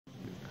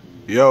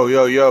Yo,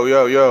 yo, yo,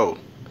 yo, yo.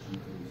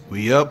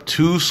 We up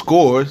 2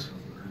 scores.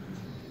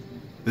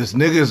 This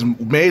nigga's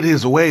made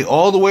his way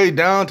all the way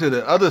down to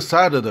the other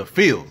side of the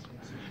field.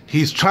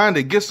 He's trying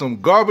to get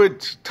some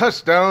garbage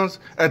touchdowns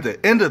at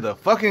the end of the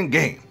fucking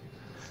game.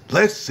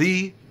 Let's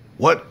see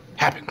what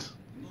happens.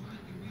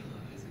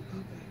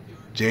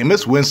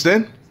 Jameis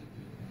Winston.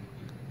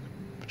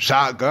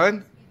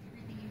 Shotgun.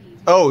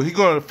 Oh, he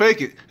gonna fake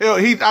it. Hell,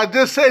 I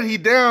just said he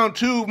down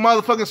 2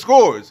 motherfucking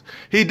scores.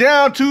 He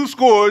down 2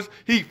 scores.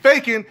 He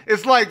faking.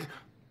 It's like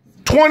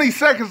 20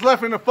 seconds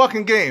left in the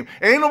fucking game.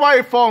 Ain't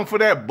nobody falling for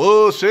that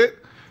bullshit.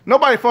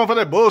 Nobody falling for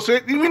that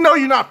bullshit. You know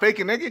you're not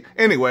faking, nigga.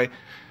 Anyway,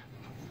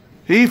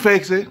 he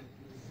fakes it.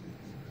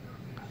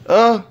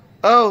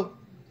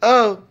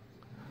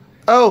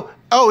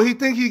 He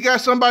think he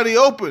got somebody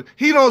open.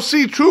 He don't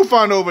see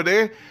Trufant over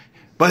there,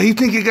 but he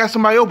think he got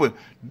somebody open.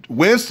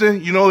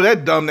 Winston, you know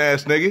that dumb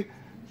ass nigga.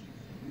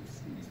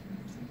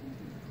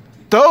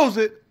 Throws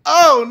it.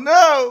 Oh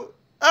no.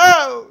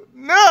 Oh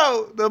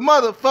no. The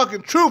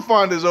motherfucking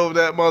Trufant is over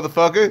that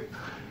motherfucker.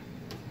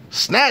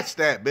 Snatch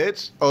that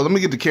bitch. Oh, let me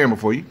get the camera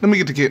for you. Let me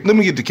get the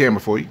camera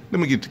for you.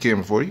 Let me get the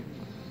camera for you.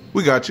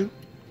 We got you.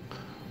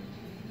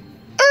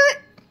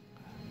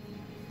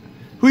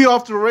 We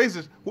off to the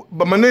races.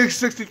 But my nigga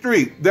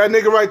 63, that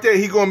nigga right there,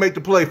 he gonna make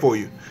the play for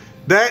you.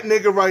 That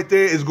nigga right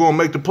there is gonna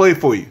make the play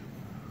for you.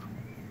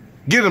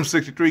 Get him,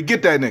 63.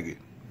 Get that nigga.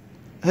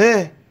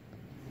 Hey.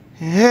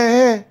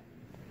 Hey.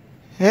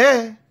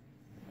 Hey.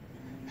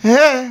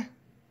 Hey.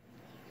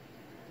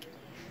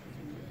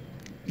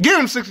 Get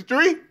him,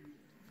 63.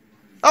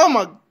 Oh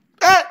my.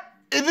 That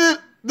is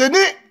the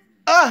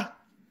nigga.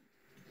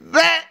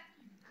 That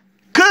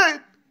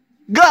could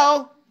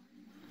go.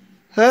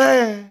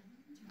 Hey.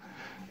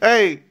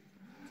 Hey.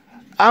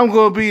 I'm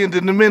gonna be in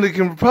the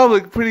Dominican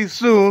Republic pretty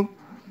soon.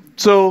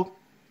 So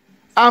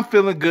I'm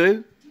feeling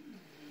good.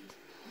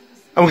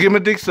 I'm gonna get my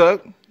dick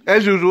sucked,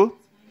 as usual.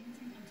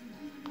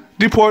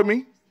 Deport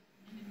me.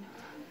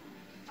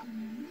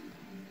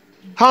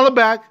 Holla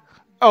back.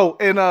 Oh,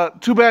 and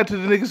too bad to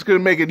the niggas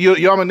couldn't make it.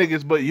 Y'all my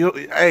niggas, but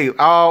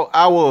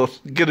I will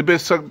get a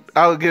bitch suck.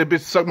 I'll get a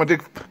bitch suck my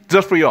dick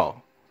just for y'all.